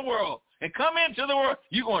is in the world, and come into the world,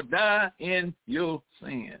 you're going to die in your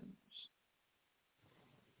sins.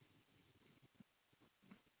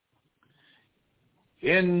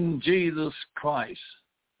 In Jesus Christ,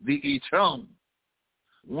 the eternal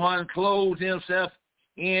one clothed himself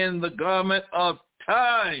in the garment of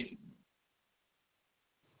time,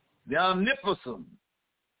 the omnipotent,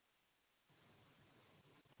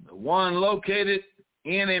 the one located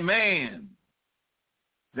in a man.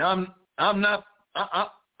 I'm not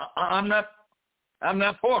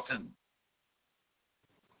important.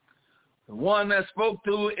 The one that spoke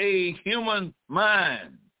to a human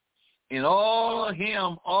mind. In all of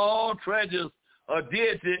him, all treasures of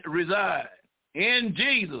deity reside. In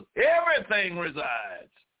Jesus, everything resides.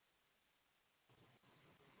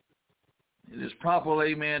 It is proper,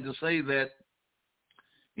 amen, to say that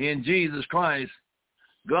in Jesus Christ,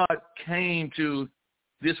 God came to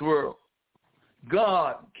this world.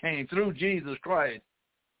 God came through Jesus Christ.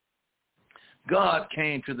 God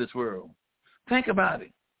came to this world. Think about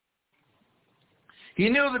it. He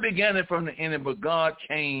knew the beginning from the end, but God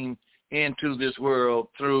came into this world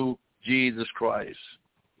through Jesus Christ.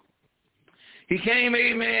 He came,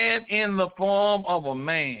 amen, in the form of a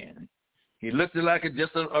man. He looked like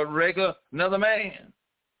just a regular, another man.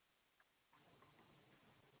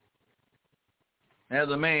 As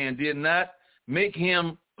a man, did not make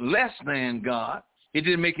him less than God. He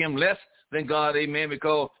didn't make him less than God, amen,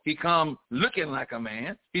 because he come looking like a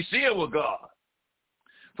man. He still was God.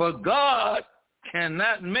 For God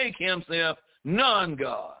cannot make himself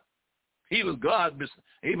non-God. He was God,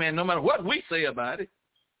 amen, no matter what we say about it.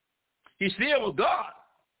 He still was God.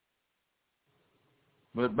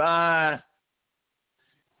 But by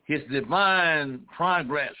his divine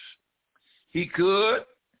progress, he could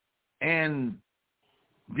and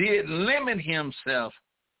did limit himself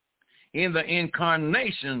in the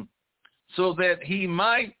incarnation so that he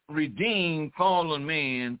might redeem fallen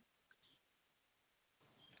men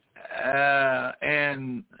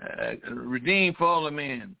redeem fallen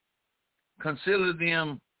men, consider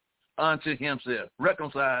them unto himself,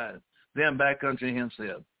 reconcile them back unto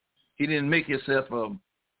himself. He didn't make himself of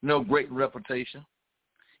no great reputation.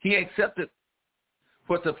 He accepted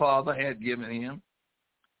what the Father had given him.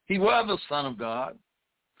 He was the Son of God.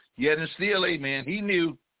 Yet and still, amen, he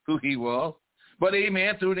knew who he was. But,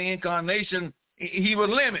 amen, through the incarnation, he was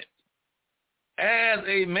limited as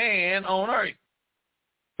a man on earth.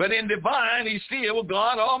 But in divine, he still was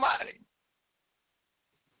God Almighty.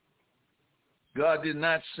 God did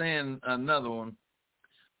not send another one,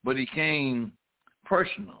 but he came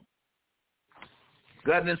personal.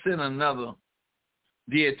 God didn't send another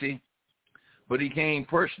deity, but he came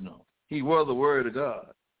personal. He was the Word of God.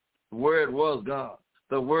 The Word was God.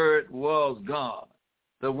 The Word was God.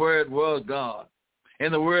 The Word was God.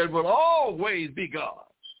 And the Word will always be God.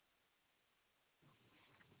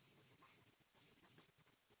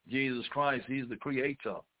 Jesus Christ, he's the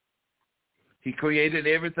creator. He created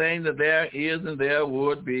everything that there is and there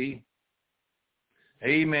would be.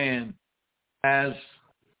 Amen. As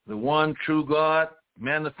the one true God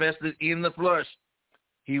manifested in the flesh.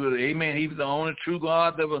 He was, amen, he was the only true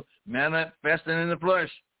God that was manifested in the flesh.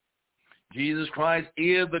 Jesus Christ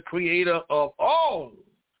is the creator of all,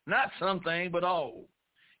 not something, but all.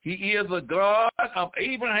 He is the God of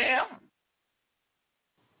Abraham.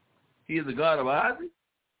 He is the God of Isaac.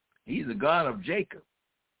 He's the God of Jacob.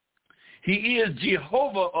 He is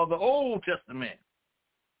Jehovah of the Old Testament.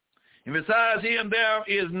 And besides him, there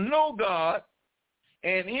is no God,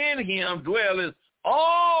 and in him dwelleth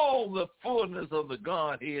all the fullness of the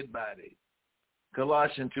Godhead body.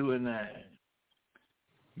 Colossians 2:9.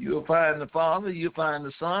 You'll find the Father, you'll find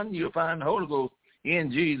the Son, you'll find the Holy Ghost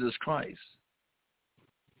in Jesus Christ.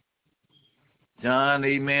 John,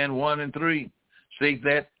 amen, 1:3 states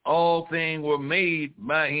that all things were made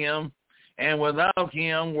by him, and without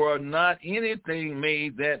him were not anything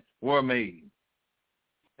made that were made.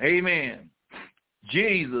 Amen.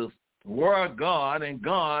 Jesus were God, and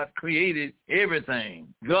God created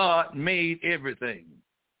everything. God made everything.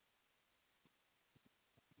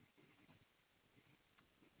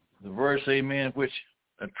 The verse, amen, which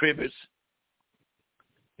attributes,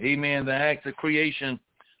 amen, the act of creation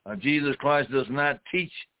of Jesus Christ does not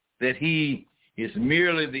teach that he is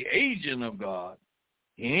merely the agent of God.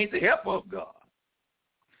 He ain't the helper of God.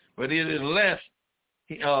 But it is less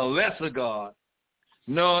of God,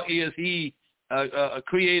 nor is he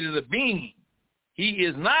created a being. He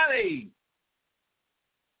is not a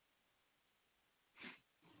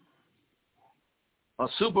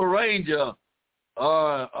super ranger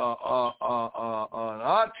or an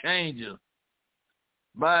archangel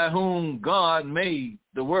by whom God made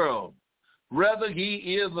the world. Rather, he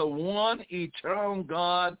is the one eternal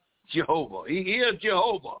God, Jehovah. He is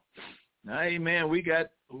Jehovah. Now, amen, we got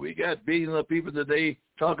billions of people today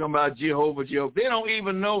talking about Jehovah. They don't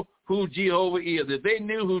even know who Jehovah is. If they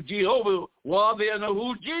knew who Jehovah was, they'll know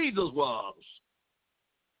who Jesus was.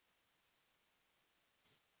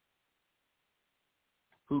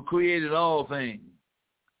 Who created all things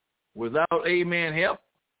without, amen, help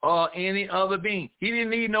or any other being. He didn't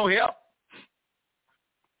need no help.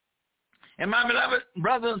 And my beloved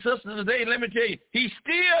brothers and sisters today, let me tell you, he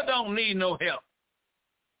still don't need no help.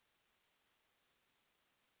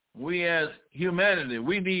 We as humanity,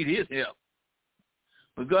 we need his help.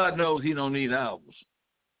 But God knows he don't need ours.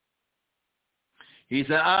 He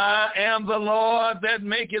said, I am the Lord that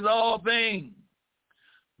maketh all things,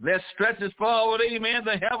 that stretches forward, amen,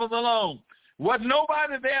 the heavens alone. Was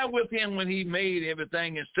nobody there with him when he made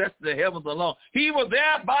everything and stretched the heavens alone? He was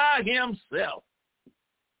there by himself.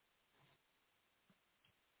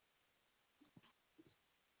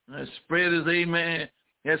 That spread is, amen,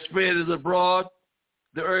 that spread is abroad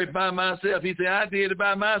the earth by myself. He said, I did it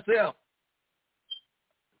by myself.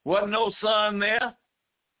 Wasn't no sun there.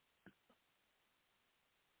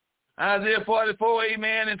 Isaiah 44,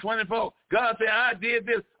 amen, and 24. God said, I did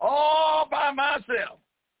this all by myself.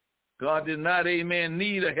 God did not, amen,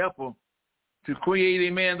 need a helper to create,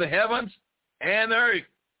 amen, the heavens and the earth.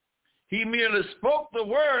 He merely spoke the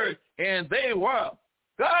word, and they were.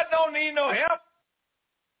 God don't need no help.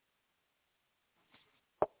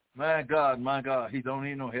 My God, he don't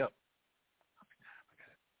need no help.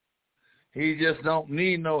 He just don't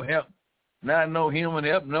need no help. Not no human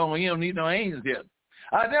help. No, he don't need no angels help.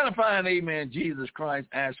 Identifying, amen, Jesus Christ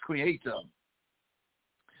as creator.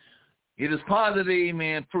 It is positive,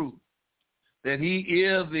 amen, proof that he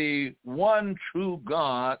is the one true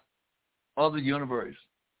God of the universe.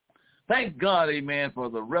 Thank God, amen, for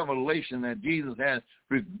the revelation that Jesus has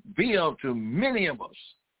revealed to many of us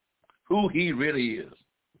who he really is.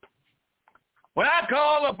 When I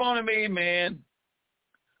call upon him, amen,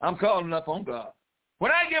 I'm calling upon God.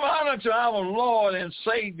 When I give honor to our Lord and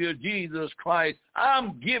Savior Jesus Christ,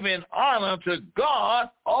 I'm giving honor to God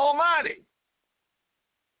Almighty.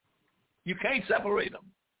 You can't separate them.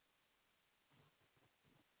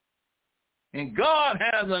 And God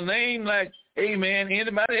has a name like, amen,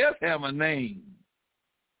 anybody else have a name.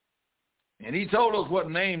 And he told us what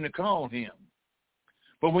name to call him.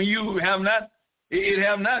 But when you have not, it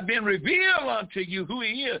have not been revealed unto you who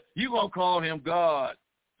he is, you're going to call him God.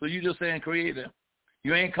 So you just saying creator.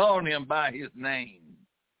 You ain't calling him by his name.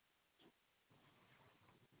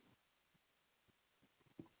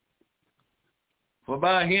 For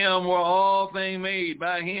by him were all things made.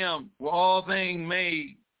 By him were all things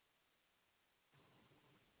made.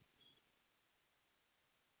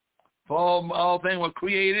 For all things were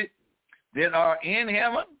created that are in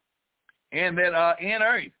heaven and that are in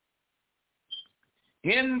earth.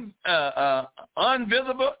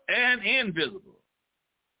 Invisible and invisible.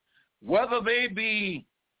 Whether they be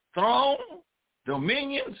thrones,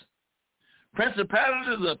 dominions,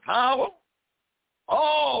 principalities of power,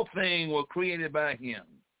 all things were created by him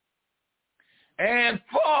and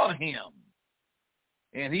for him.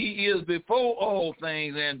 And he is before all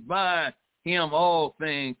things, and by him all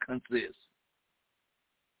things consist.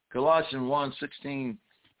 Colossians 1:16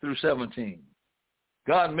 through 17.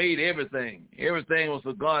 God made everything. Everything was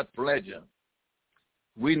for God's pleasure.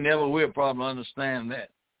 We never will probably understand that.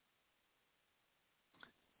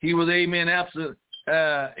 He was, amen,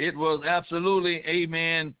 it was absolutely,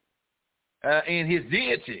 amen, in his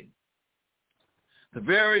deity. The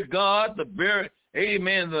very God, the very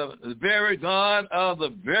God of the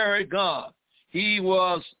very God. He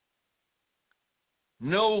was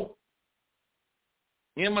no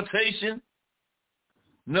imitation,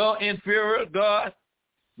 no inferior God,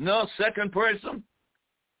 no second person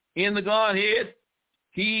in the Godhead.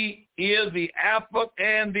 He is the Alpha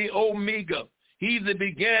and the Omega. He's the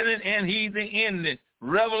beginning and he's the ending.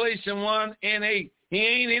 Revelation 1:8. He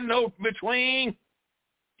ain't in no between.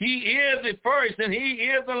 He is the first and he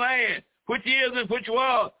is the last, which is and which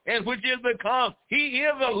was and which is to come. He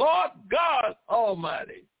is the Lord God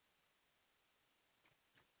Almighty.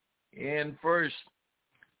 In first,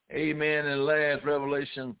 amen, and last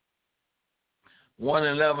Revelation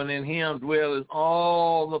 1:11, in him dwelleth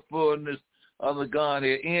all the fullness of the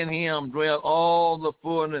Godhead. In him dwell all the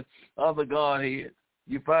fullness of the Godhead.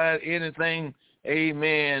 You find anything,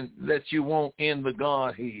 amen, that you want in the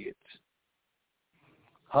Godhead.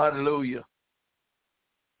 Hallelujah.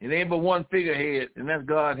 It ain't but one figurehead, and that's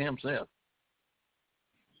God himself.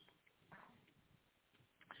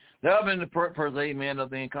 That have been the purpose, amen,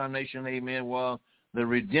 of the incarnation, amen, was the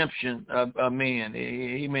redemption of man.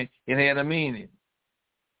 Amen. It had a meaning.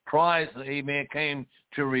 Christ, amen, came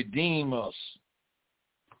to redeem us.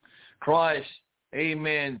 Christ,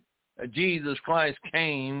 amen, Jesus Christ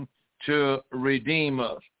came to redeem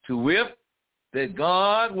us. To wit, that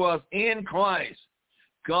God was in Christ.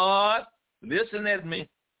 God, listen at me,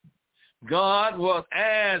 God was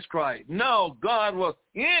as Christ. No, God was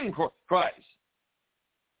in Christ.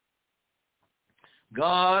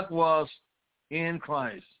 God was in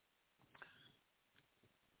Christ.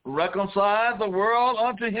 Reconcile the world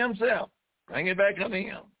unto himself. Bring it back unto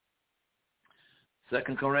him.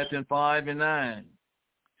 2 Corinthians 5:9.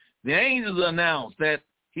 The angels announced that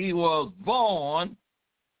he was born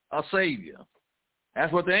a Savior.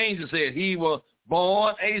 That's what the angel said. He was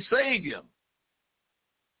born a Savior.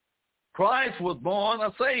 Christ was born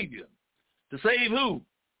a Savior. To save who?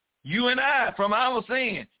 You and I from our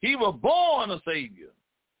sin. He was born a Savior,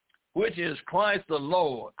 which is Christ the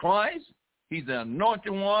Lord. Christ, he's the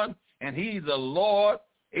anointed one, and he's the Lord.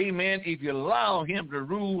 Amen. If you allow him to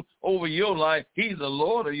rule over your life, he's the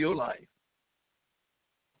Lord of your life.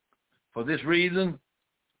 For this reason,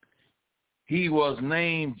 he was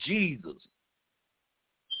named Jesus.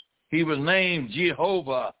 He was named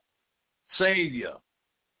Jehovah, Savior.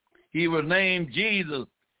 He was named Jesus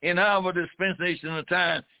in our dispensation of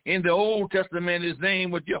time. In the Old Testament, his name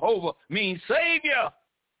was Jehovah, means Savior.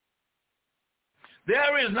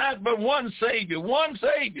 There is not but one Savior, one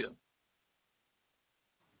Savior.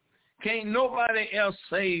 Can't nobody else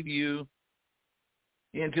save you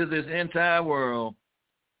into this entire world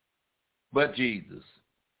but Jesus.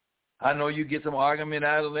 I know you get some argument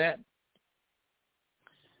out of that.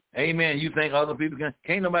 Amen. You think other people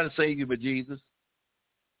can't nobody save you but Jesus.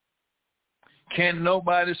 Can't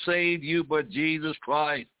nobody save you but Jesus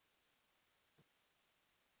Christ.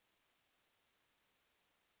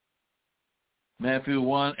 Matthew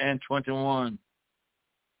 1:21.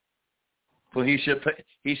 For he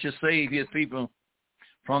should save his people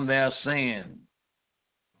from their sin.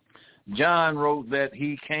 John wrote that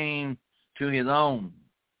he came to his own.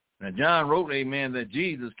 Now John wrote, amen, that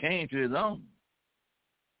Jesus came to his own.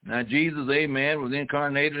 Now Jesus, amen, was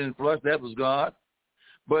incarnated in flesh. That was God.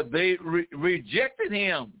 But they rejected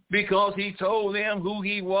him because he told them who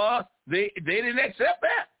he was. They didn't accept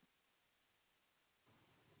that.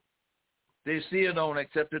 They still don't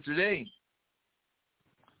accept it today.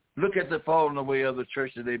 Look at the falling away of the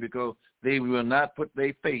church today because they will not put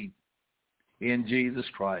their faith in Jesus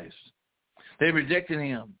Christ. They rejected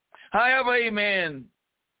him. However, amen,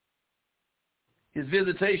 his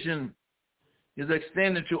visitation is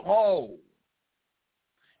extended to all.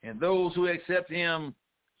 And those who accept him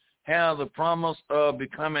have the promise of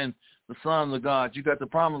becoming the sons of God. You got the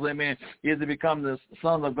promise, amen, is to become the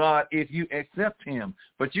son of God if you accept him.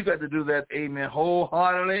 But you got to do that, amen,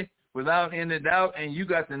 wholeheartedly, without any doubt, and you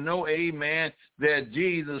got to know, amen, that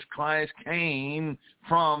Jesus Christ came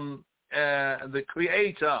from the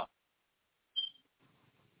Creator.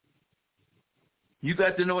 You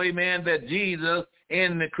got to know, amen, that Jesus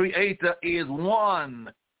and the Creator is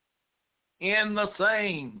one in the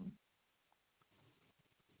same.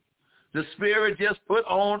 The Spirit just put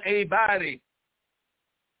on a body,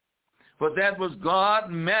 but that was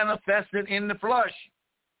God manifested in the flesh.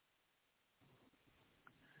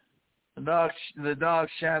 The dark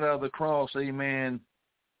shadow of the cross, amen,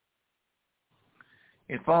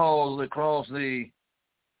 it falls across the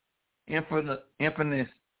infinite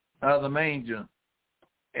of the manger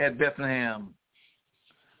at Bethlehem.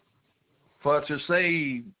 For to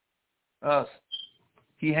save us,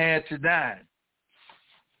 he had to die.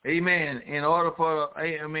 Amen. In order for,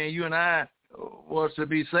 amen, you and I was to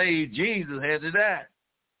be saved, Jesus had to die.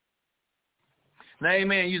 Now,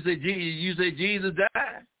 amen, you say Jesus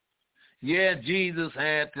died. Yeah, Jesus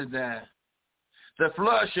had to die. The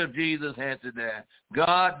flesh of Jesus had to die.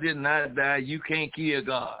 God did not die. You can't kill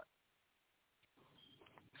God.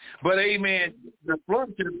 But, amen, the flesh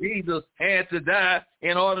of Jesus had to die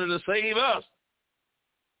in order to save us.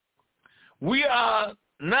 We are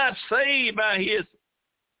not saved by his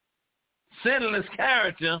sinless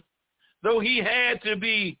character, though he had to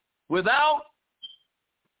be without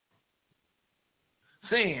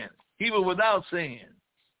sin. He was without sin.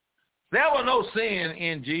 There was no sin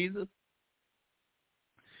in Jesus.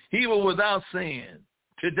 He was without sin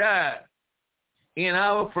to die in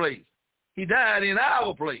our place. He died in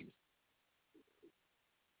our place.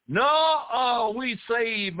 Nor are we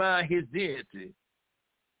saved by his deity.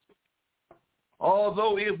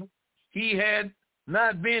 Although if he had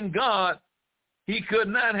not been God, he could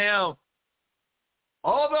not have,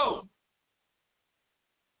 although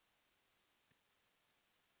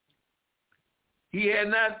he had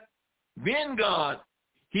not been God,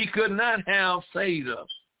 he could not have saved us.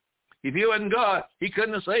 If he wasn't God, he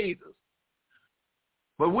couldn't have saved us.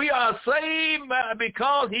 But we are saved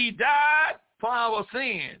because he died for our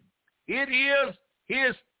sin. It is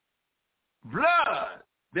his blood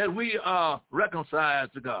that we are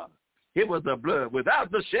reconciled to God. It was the blood.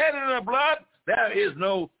 Without the shedding of blood, there is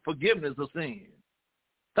no forgiveness of sin.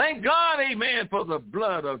 Thank God, amen, for the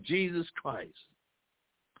blood of Jesus Christ.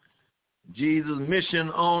 Jesus' mission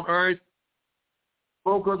on earth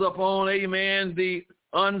focused upon, amen, the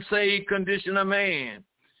unsaved condition of man.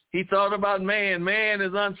 He thought about man. Man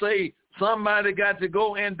is unsaved. Somebody got to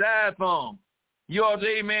go and die for him. You ought to,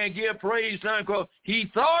 amen, give praise to him because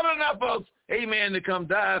he thought enough of us, amen, to come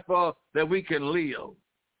die for that we can live.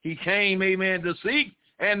 He came, amen, to seek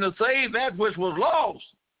and to save that which was lost.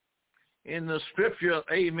 In the scripture,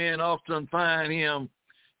 amen, often find him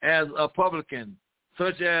as a publican,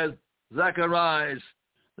 such as Zacharias,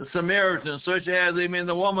 the Samaritan, such as, amen,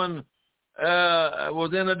 the woman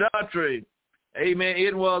was in adultery. Amen.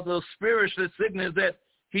 It was a spiritual sickness that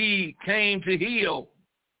he came to heal.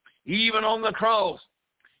 Even on the cross,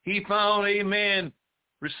 he found, amen,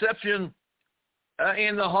 reception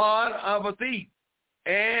in the heart of a thief,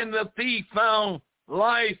 and the thief found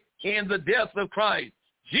life in the death of Christ.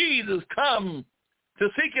 Jesus come to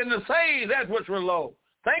seek and to save that which was lost.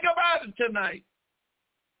 Think about it tonight.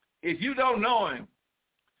 If you don't know him,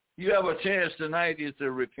 you have a chance tonight is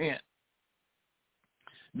to repent.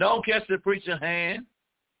 Don't catch the preacher's hand.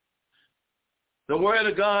 The word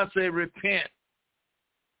of God say repent.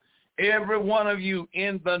 Every one of you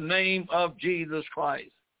in the name of Jesus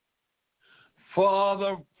Christ. For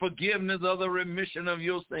the forgiveness of the remission of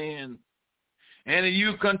your sins. And if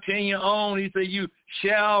you continue on, he said, you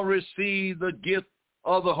shall receive the gift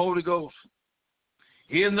of the Holy Ghost.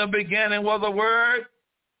 In the beginning was the Word,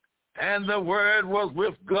 and the Word was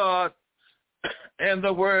with God, and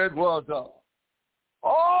the Word was God.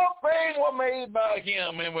 All things were made by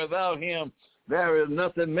him, and without him there is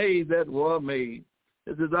nothing made that was made.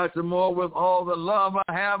 This is Dr. Moore with all the love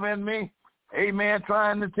I have in me. Amen.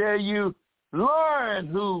 Trying to tell you, learn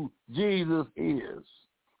who Jesus is.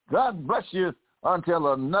 God bless you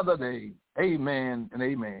until another day. Amen and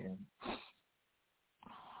amen.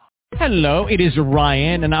 Hello, it is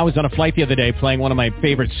Ryan, and I was on a flight the other day playing one of my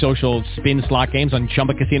favorite social spin slot games on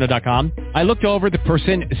ChumbaCasino.com. I looked over at the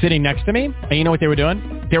person sitting next to me, and you know what they were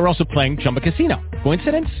doing? They were also playing Chumba Casino.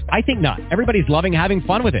 Coincidence? I think not. Everybody's loving having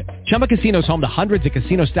fun with it. Chumba Casino is home to hundreds of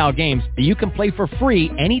casino-style games that you can play for free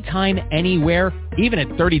anytime, anywhere, even at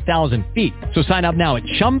 30,000 feet. So sign up now at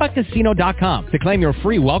ChumbaCasino.com to claim your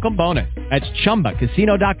free welcome bonus. That's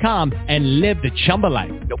ChumbaCasino.com and live the Chumba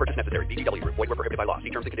life. No purchase necessary. VGW. Void where prohibited by law. See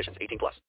terms and conditions. 18+.